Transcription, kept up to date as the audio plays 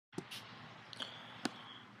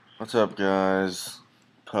What's up, guys?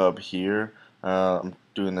 Pub here. I'm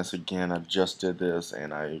doing this again. I just did this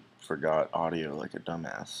and I forgot audio like a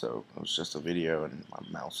dumbass, so it was just a video and my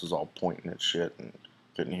mouse was all pointing at shit and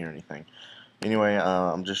couldn't hear anything. Anyway,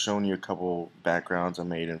 I'm just showing you a couple backgrounds I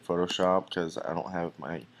made in Photoshop because I don't have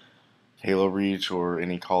my Halo Reach or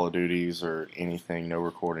any Call of Duties or anything, no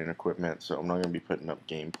recording equipment, so I'm not going to be putting up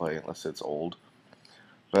gameplay unless it's old.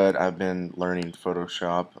 But I've been learning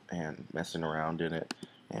Photoshop and messing around in it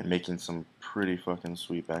and making some pretty fucking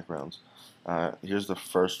sweet backgrounds. Here's the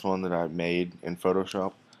first one that I made in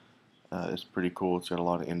Photoshop. It's pretty cool. It's got a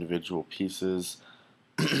lot of individual pieces.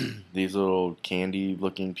 These little candy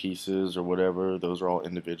looking pieces or whatever, those are all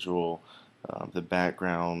individual. The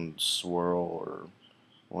background swirl or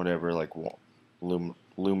whatever, like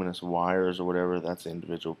luminous wires or whatever, that's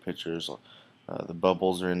individual pictures. The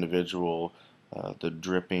bubbles are individual. The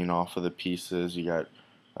dripping off of the pieces, you got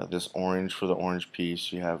this orange for the orange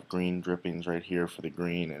piece, you have green drippings right here for the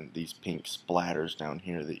green, and these pink splatters down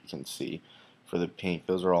here that you can see for the pink.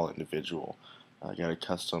 Those are all individual. I got a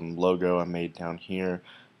custom logo I made down here,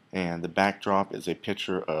 and the backdrop is a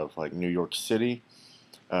picture of like New York City,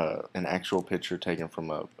 an actual picture taken from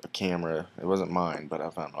a camera. It wasn't mine, but I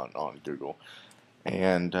found it on Google,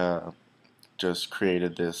 and just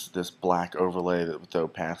created this black overlay that with the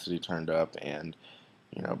opacity turned up, and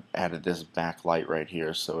added this backlight right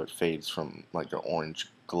here so it fades from like an orange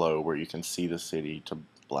glow where you can see the city to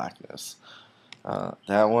blackness.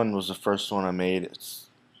 That one was the first one I made. It's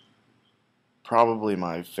probably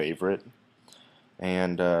my favorite.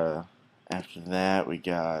 And after that,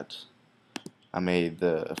 I made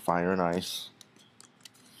the Fire and Ice.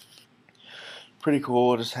 Pretty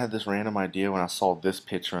cool. I just had this random idea when I saw this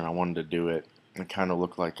picture and I wanted to do it. It kind of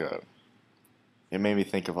looked like it made me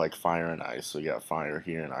think of like fire and ice. So you got fire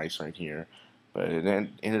here and ice right here. But it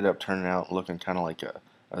ended up turning out looking kind of like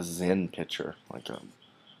a Zen picture. I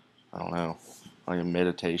don't know, like a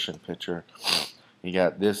meditation picture. You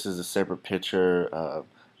got this is a separate picture.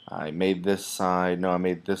 I made this side. No, I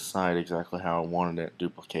made this side exactly how I wanted it.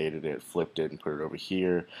 Duplicated it, flipped it, and put it over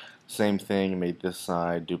here. Same thing. Made this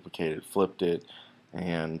side, duplicated, flipped it,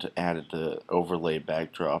 and added the overlay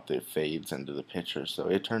backdrop that fades into the picture. So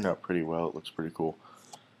it turned out pretty well. It looks pretty cool.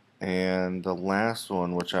 And the last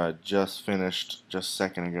one, which I just finished just a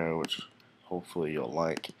second ago, which hopefully you'll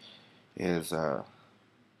like, is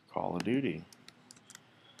Call of Duty.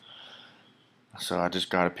 So I just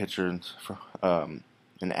got a picture for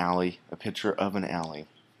an alley, a picture of an alley,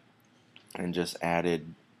 and just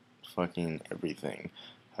added fucking everything.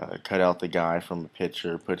 Cut out the guy from a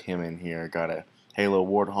picture, put him in here. Got a Halo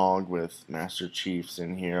Warthog with Master Chiefs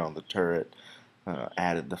in here on the turret.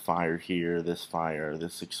 Added the fire here, this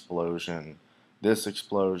explosion, this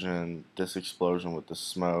explosion, this explosion with the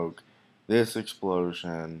smoke, this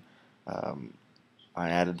explosion. Um, I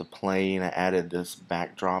added the plane, I added this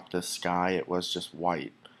backdrop, this sky. It was just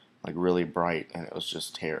white, like really bright, and it was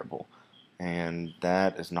just terrible. And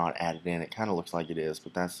that is not added in. It kind of looks like it is,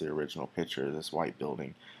 but that's the original picture of this white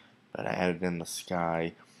building. But I added in the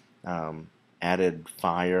sky, um, added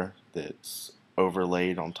fire that's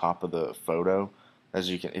overlaid on top of the photo. As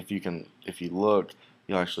if you look,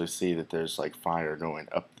 you'll actually see that there's like fire going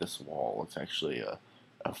up this wall. It's actually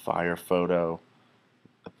a fire photo,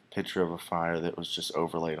 a picture of a fire that was just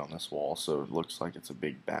overlaid on this wall, so it looks like it's a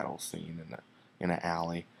big battle scene in an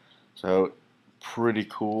alley. So pretty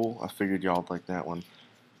cool. I figured y'all'd like that one.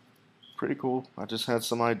 Pretty cool. I just had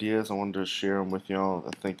some ideas. I wanted to share them with y'all.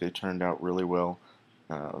 I think they turned out really well.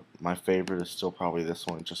 My favorite is still probably this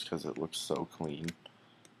one just because it looks so clean.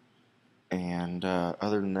 And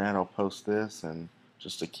other than that, I'll post this and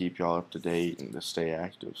just to keep y'all up to date and to stay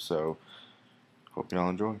active. So hope y'all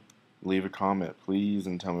enjoy. Leave a comment, please,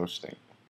 and tell me what you think.